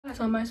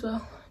so I might as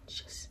well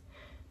just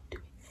do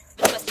it.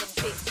 Trust a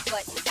big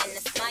butt and a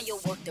smile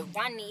worth the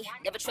Ronnie.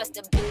 Never trust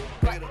a big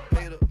butt.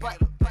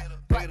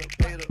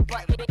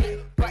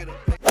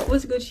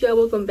 What's good, y'all?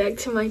 Welcome back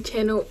to my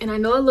channel. And I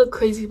know I look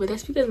crazy, but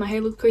that's because my hair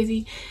looks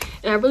crazy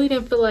and I really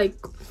didn't feel like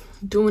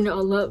doing it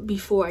all up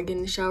before I get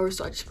in the shower,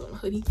 so I just put on a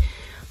hoodie.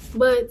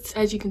 But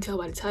as you can tell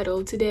by the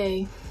title,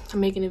 today I'm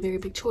making a very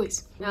big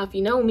choice. Now, if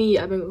you know me,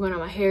 I've been growing out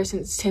my hair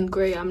since 10th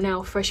grade. I'm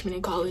now a freshman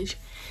in college,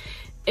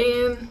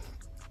 and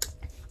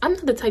I'm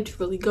not the type to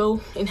really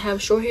go and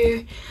have short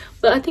hair,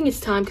 but I think it's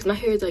time because my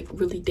hair is like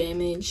really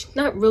damaged.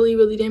 Not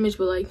really damaged,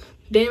 but like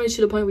damaged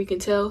to the point where you can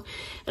tell.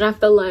 And I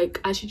felt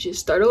like I should just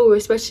start over,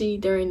 especially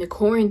during the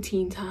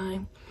quarantine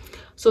time.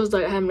 So it's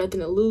like I have nothing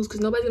to lose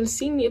because nobody's gonna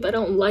see me if I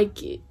don't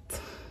like it.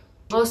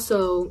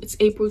 Also, it's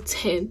April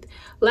 10th.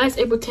 Last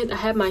April 10th, I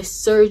had my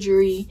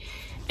surgery,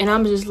 and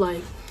I'm just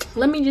like,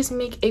 let me just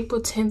make April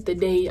 10th the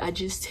day I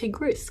just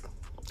take risk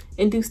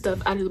and do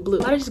stuff out of the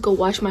blue. I just go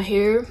wash my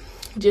hair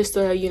just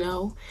so, you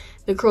know,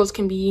 the curls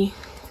can be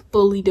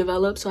fully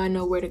developed so I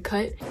know where to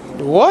cut.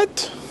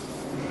 What?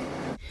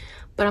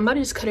 But I'm about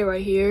to just cut it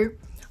right here.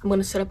 I'm going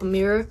to set up a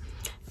mirror,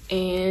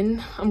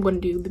 and I'm going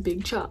to do the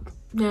big chop.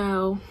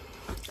 Now,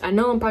 I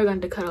know I'm probably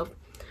going to cut off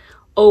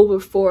over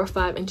 4 or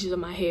 5 inches of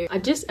my hair. I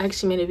just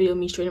actually made a video of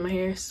me straightening my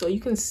hair, so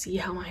you can see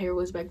how my hair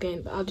was back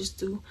then, but I'll just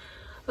do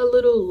a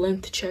little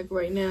length check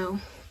right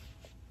now.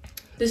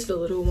 This is a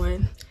little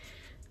one.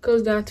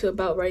 Goes down to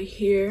about right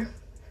here.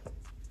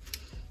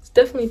 It's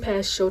definitely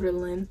past shoulder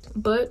length,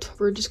 but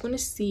we're just gonna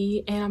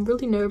see. And I'm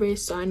really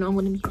nervous, so I know I'm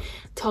gonna be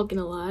talking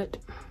a lot,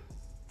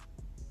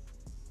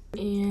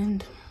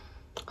 and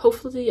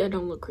hopefully I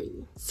don't look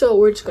crazy. So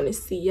we're just gonna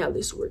see how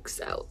this works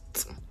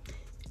out,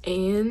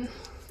 and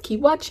keep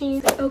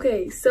watching.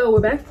 Okay, so we're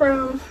back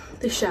from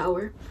the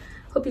shower.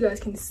 Hope you guys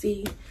can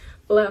see,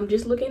 but I'm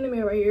just looking in the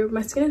mirror right here.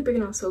 My skin is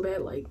breaking out so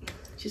bad, like,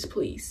 just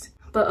please.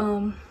 But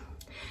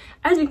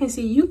as you can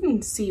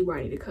see where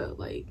I need to cut.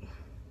 Like,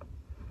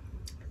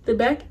 the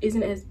back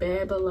isn't as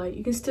bad, but like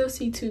you can still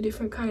see 2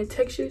 different kind of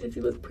textures if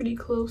you look pretty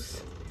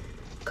close.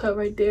 Cut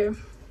right there.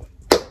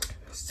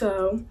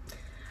 So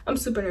I'm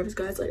super nervous,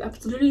 guys. Like, I'm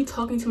literally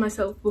talking to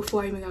myself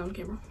before I even got on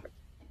camera.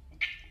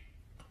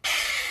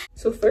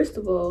 So first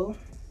of all,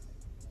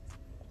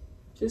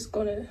 just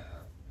gonna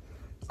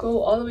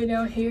go all the way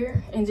down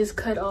here and just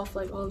cut off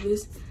like all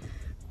this,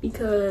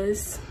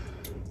 because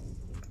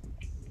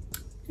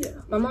yeah,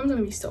 my mom's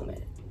gonna be so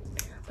mad.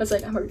 But it's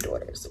like, I'm her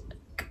daughter, so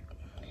like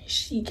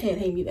she can't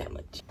hate me that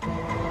much.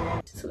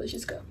 So let's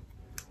just go.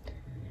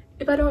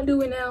 If I don't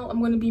do it now,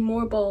 I'm gonna be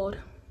more bald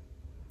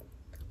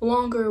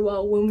longer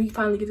when we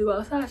finally get to go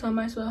outside, so I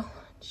might as well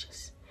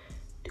just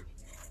do it.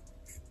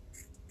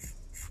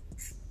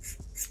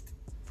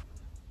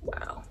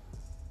 Wow.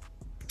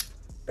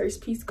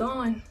 First piece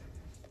gone.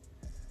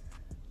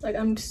 Like,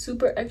 I'm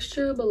super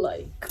extra, but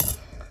like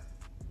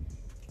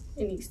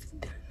it needs to be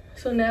done.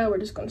 So now we're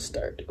just gonna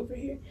start over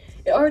here.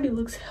 It already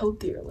looks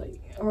healthier,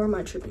 like, or am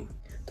I tripping?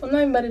 So I'm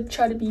not even about to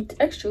try to be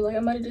extra. Like,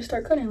 I'm about to just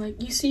start cutting.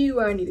 Like, you see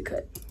where I need to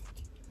cut.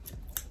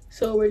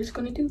 So we're just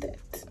gonna do that.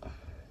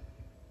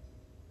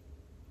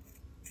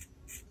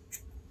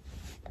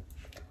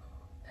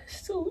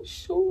 That's so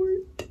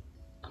short.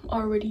 I'm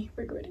already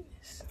regretting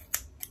this.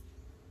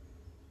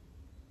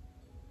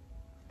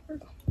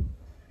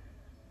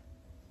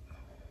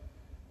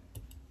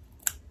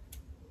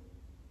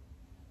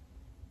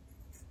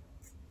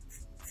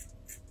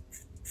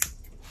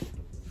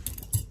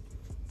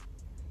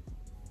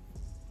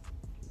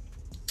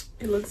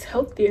 It looks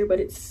healthier, but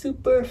it's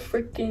super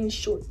freaking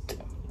short.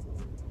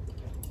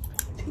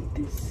 Take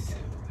this.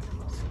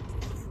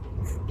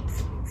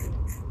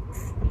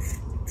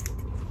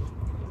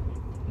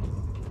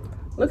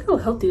 Look how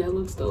healthy that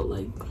looks though,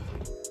 like.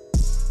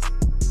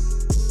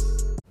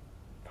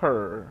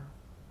 Purr.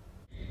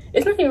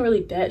 It's not even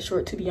really that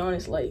short, to be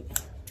honest. Like,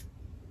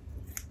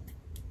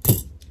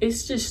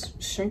 it's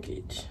just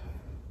shrinkage.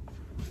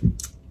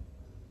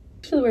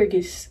 Actually, where it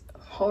gets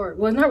hard.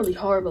 Well, it's not really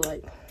hard, but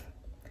like,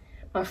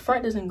 my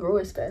front doesn't grow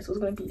as fast, so it's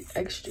gonna be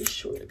extra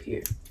short up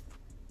here.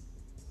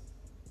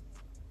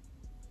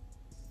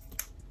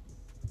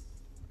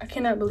 I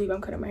cannot believe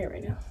I'm cutting my hair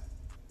right now.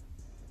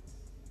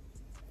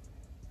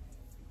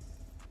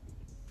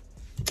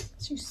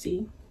 As you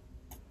see,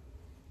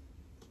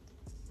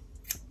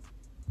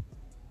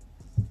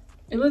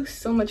 it looks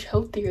so much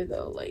healthier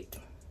though. Like,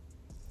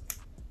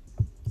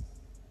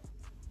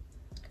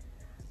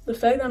 the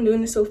fact that I'm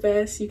doing this so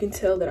fast, you can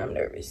tell that I'm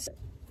nervous.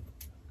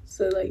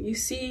 So like, you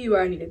see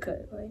where I need to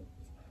cut, like.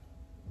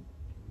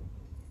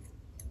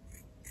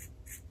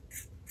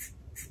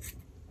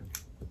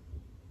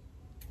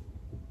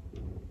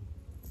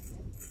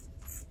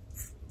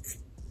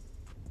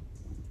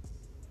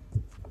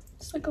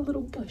 It's like a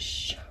little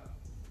bush.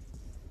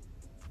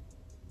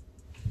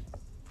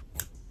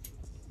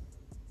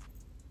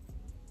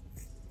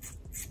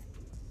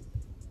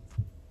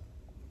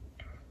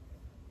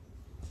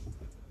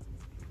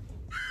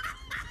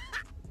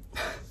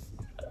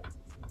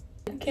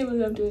 I can't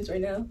believe I'm doing this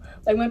right now,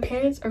 Like, my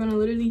parents are gonna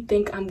literally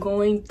think I'm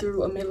going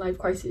through a midlife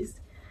crisis,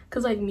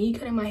 because like me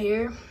cutting my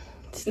hair,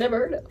 it's never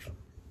heard of.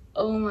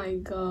 Oh my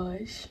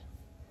gosh.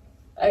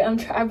 I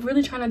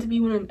really try not to be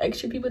one of them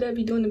extra people that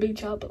be doing the big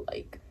job, but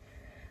like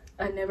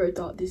I never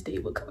thought this day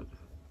would come.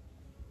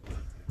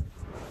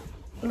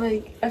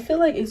 Like, I feel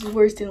like it's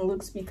worse than it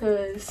looks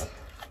because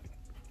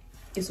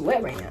it's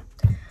wet right now,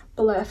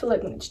 but like I feel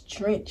like when it's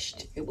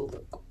drenched it will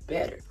look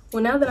better.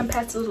 Well, now that I'm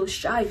past the little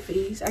shy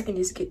phase, I can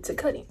just get to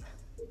cutting.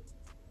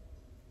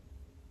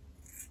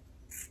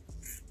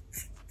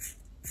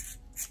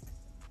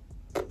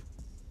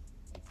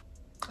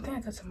 I think I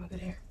got some good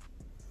hair.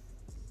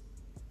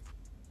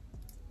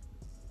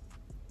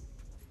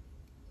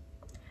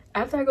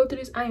 After I go through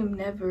this, I am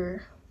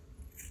never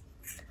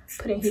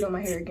putting heat on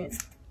my hair again,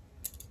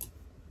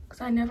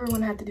 because I never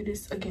want to have to do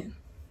this again.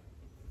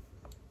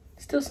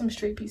 Still some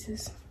straight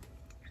pieces,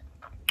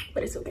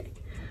 but it's okay.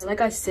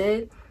 Like I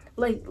said,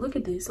 like, look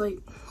at this. Like,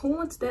 who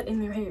wants that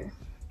in their hair?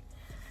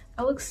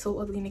 I look so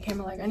ugly in the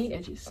camera. Like, I need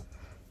edges.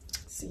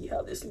 Let's see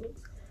how this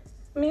looks.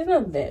 I mean, it's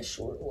not that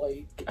short.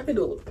 Like, I could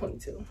do a little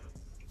ponytail.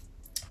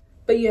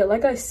 But yeah,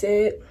 like I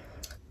said,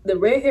 the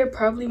red hair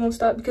probably won't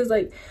stop, because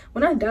like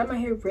when I dyed my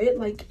hair red,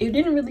 like it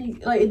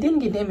didn't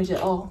get damaged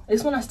at all.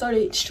 It's when I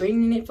started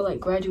straightening it for like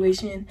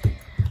graduation,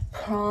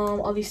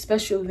 prom, all these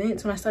special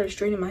events, when I started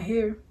straightening my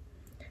hair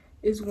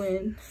is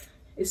when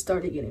it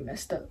started getting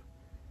messed up.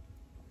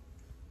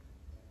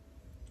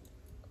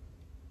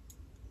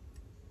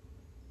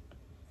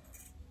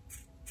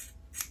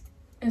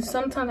 And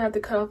sometimes I have to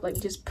cut off like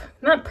just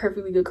not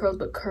perfectly good curls,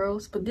 but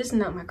curls. But this is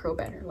not my curl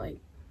pattern. Like,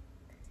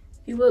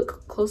 if you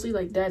look closely,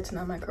 like, that's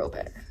not my curl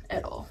pattern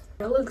at all.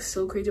 I look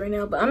so crazy right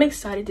now, but I'm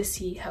excited to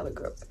see how it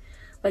grows.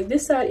 Like,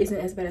 this side isn't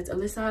as bad as the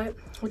other side,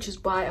 which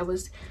is why I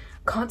was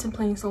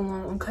contemplating so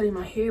long on cutting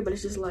my hair. But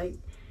it's just like,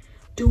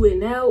 do it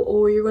now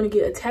or you're going to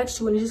get attached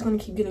to it and it's just going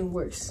to keep getting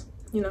worse,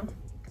 you know?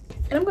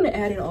 And I'm going to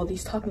add in all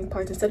these talking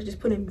parts instead of just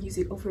putting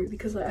music over it,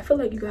 because like I feel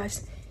like you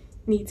guys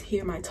need to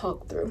hear my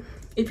talk through.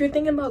 If you're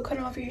thinking about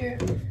cutting off your hair,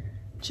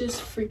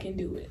 just freaking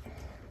do it.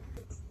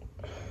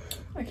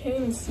 I can't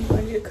even see if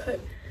I need a cut.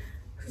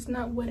 It's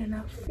not wet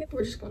enough.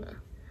 We're just gonna,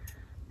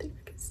 I think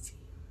I can see.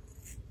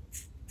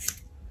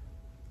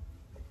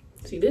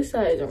 See, this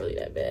side isn't really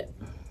that bad.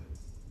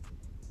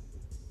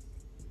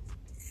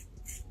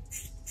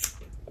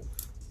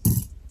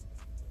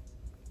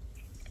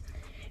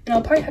 And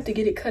I'll probably have to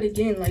get it cut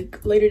again,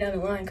 like later down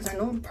the line, because I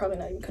know I'm probably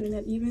not even cutting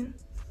that even.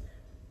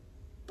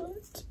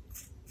 But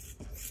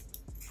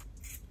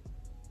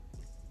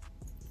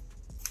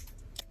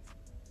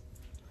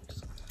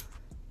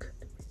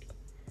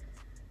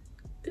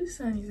this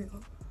side needs to go.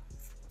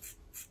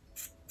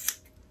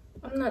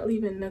 I'm not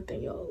leaving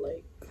nothing, y'all,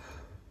 like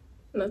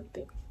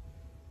nothing.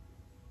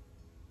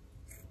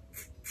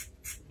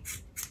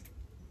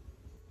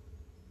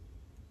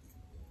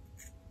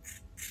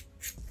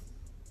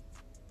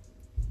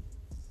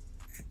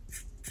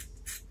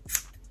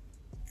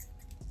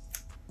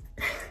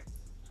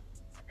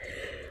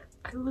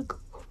 I look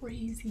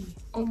crazy.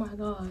 Oh my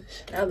gosh.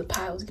 Now the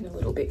pile's getting a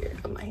little bigger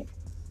on my hair.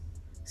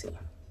 See,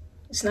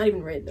 it's not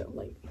even red though.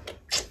 Like,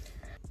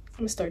 I'm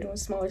gonna start doing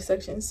smaller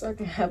sections so I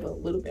can have a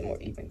little bit more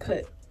even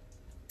cut.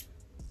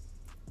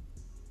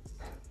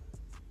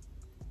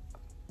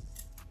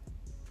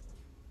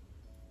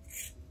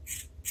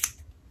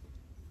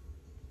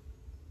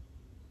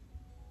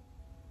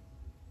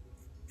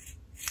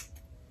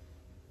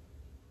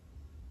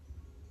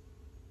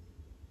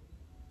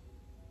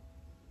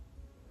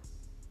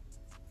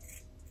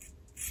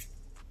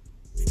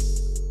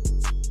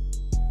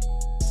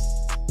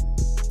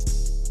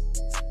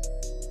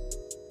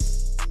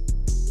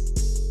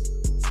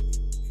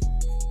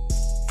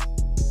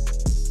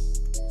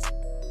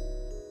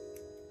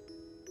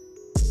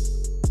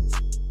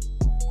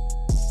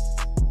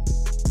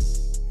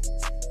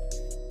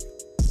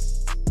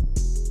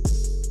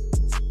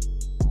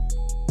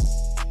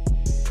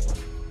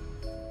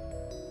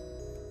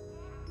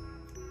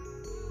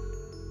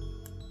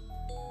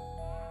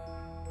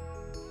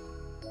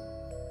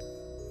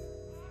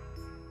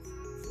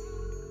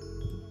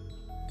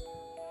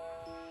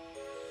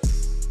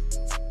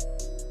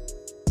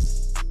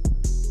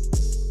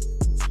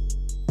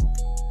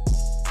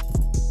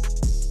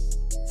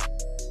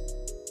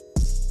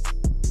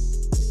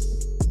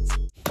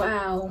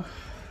 Wow.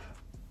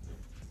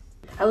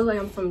 I look like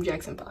I'm from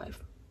Jackson 5.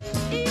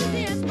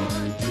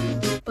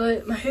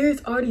 But my hair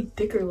is already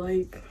thicker,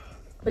 like.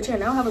 But yeah,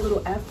 now I have a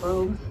little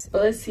afro.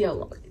 But let's see how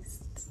long it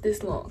is. It's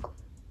this long.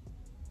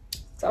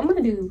 So I'm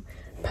gonna do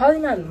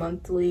probably not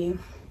monthly,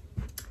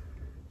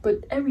 but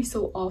every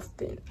so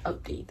often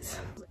updates.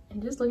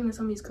 And just looking at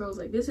some of these curls,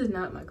 like, this is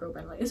not my curl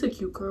pattern. Like, it's a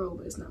cute curl,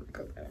 but it's not my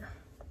curl pattern.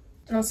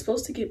 And I was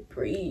supposed to get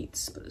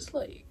braids, but it's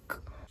like.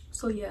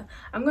 So yeah,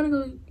 I'm gonna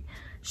go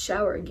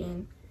shower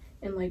again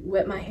and like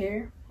wet my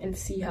hair and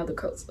see how the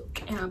curls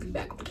look, and I'll be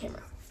back on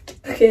camera.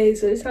 Okay,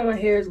 so this is how my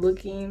hair is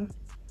looking.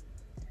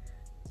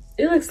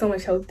 It looks so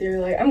much healthier.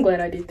 Like, I'm glad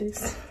I did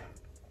this,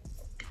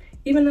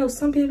 even though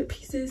some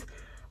pieces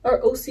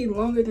are OC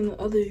longer than the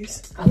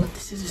others. I love the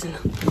scissors in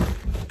them.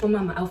 I'm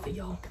on my outfit,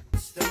 y'all.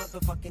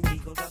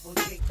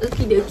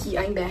 Okie dokie,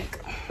 I'm back.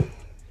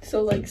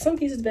 So like some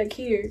pieces back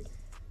here,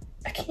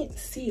 I can't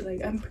see.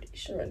 Like I'm pretty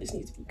sure this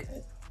needs to be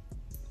cut.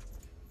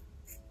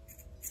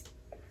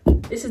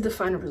 This is the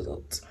final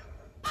result.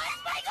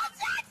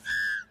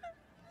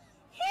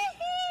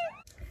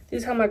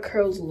 This is how my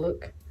curls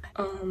look.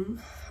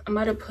 I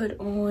might have put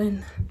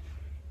on,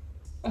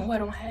 oh, I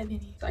don't have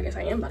any. So I guess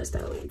I am about to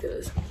style it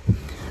because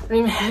I don't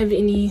even have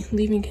any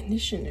leave-in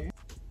conditioner.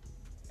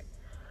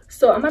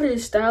 So I'm about to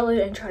just style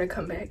it and try to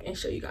come back and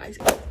show you guys.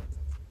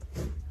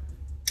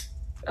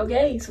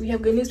 Okay, so we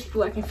have good news,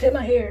 people. I can fit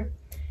my hair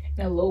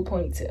in a low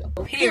ponytail.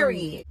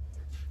 Period.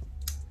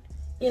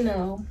 You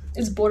know,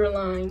 it's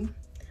borderline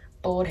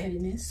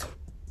bald-headedness.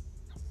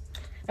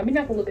 I'm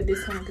not gonna look at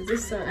this one because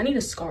this I need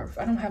a scarf.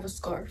 I don't have a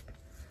scarf.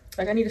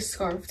 Like I need a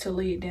scarf to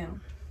lay it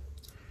down,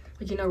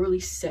 like, you know,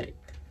 really set it.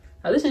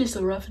 Now this is just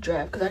a rough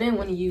draft because I didn't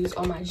want to use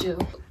all my gel.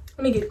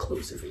 Let me get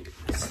closer for you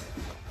guys.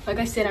 Like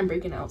I said, I'm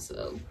breaking out,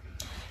 so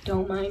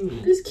don't mind me.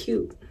 This is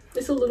cute.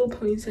 It's a little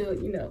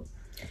ponytail, you know.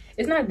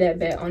 It's not that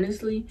bad,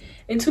 honestly.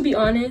 And to be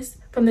honest,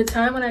 from the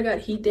time when I got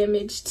heat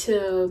damage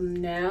to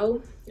now,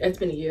 it's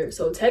been a year.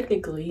 So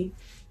technically,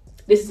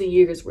 this is a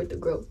year's worth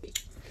of growth.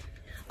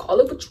 Call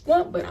it what you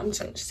want, but I'm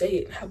just gonna say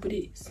it how it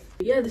is.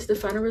 But yeah, this is the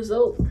final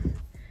result.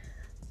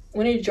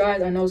 When it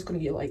dries, I know it's gonna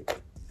get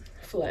like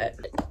flat.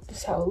 This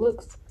is how it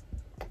looks.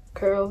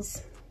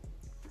 Curls.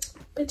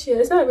 But yeah,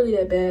 it's not really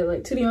that bad.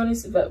 Like, to be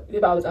honest,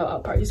 if I was out,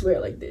 I'll probably just wear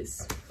it like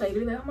this. Like,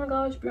 look at that. Oh my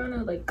gosh,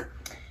 Brianna, like,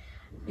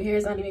 your hair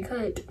is not even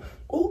cut.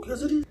 Oh,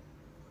 yes it is.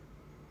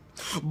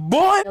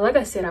 Boy! Like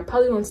I said, I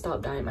probably won't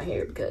stop dyeing my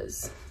hair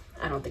because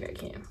I don't think I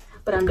can.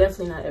 But I'm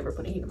definitely not ever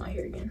putting heat in my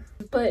hair again.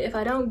 But if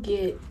I don't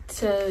get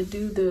to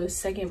do the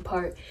second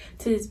part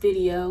to this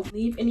video,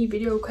 leave any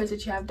video requests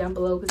that you have down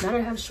below. Because now that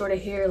I have shorter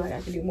hair, like,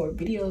 I can do more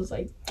videos,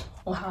 like,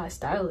 on how I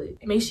style it.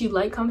 Make sure you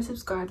like, comment,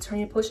 subscribe, turn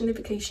your push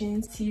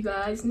notifications. See you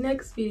guys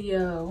next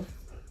video.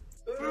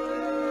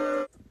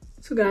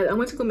 So guys, I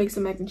went to go make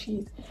some mac and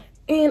cheese.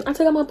 And I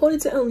took out my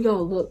ponytail and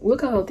y'all,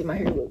 look how healthy my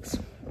hair looks.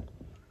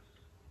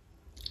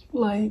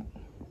 Like,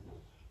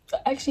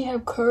 I actually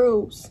have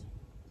curls.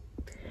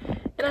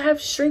 And I have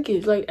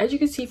shrinkage, like, as you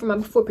can see from my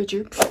before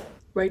picture,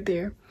 right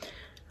there.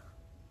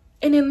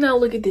 And then now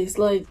look at this.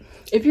 Like,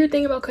 if you're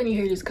thinking about cutting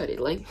your hair, just cut it.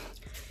 Like,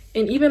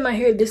 and even my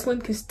hair this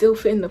length can still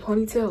fit in the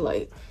ponytail.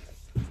 Like,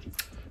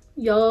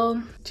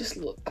 y'all, just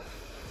look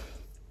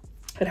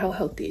at how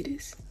healthy it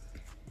is.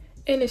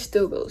 And it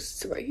still goes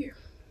to right here.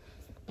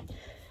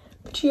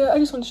 But yeah, I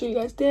just want to show you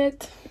guys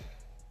that.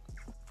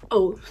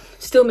 Oh,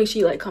 still make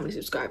sure you like, comment,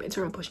 subscribe, and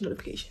turn on push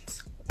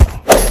notifications.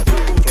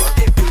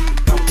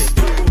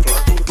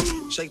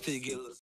 Shake till you get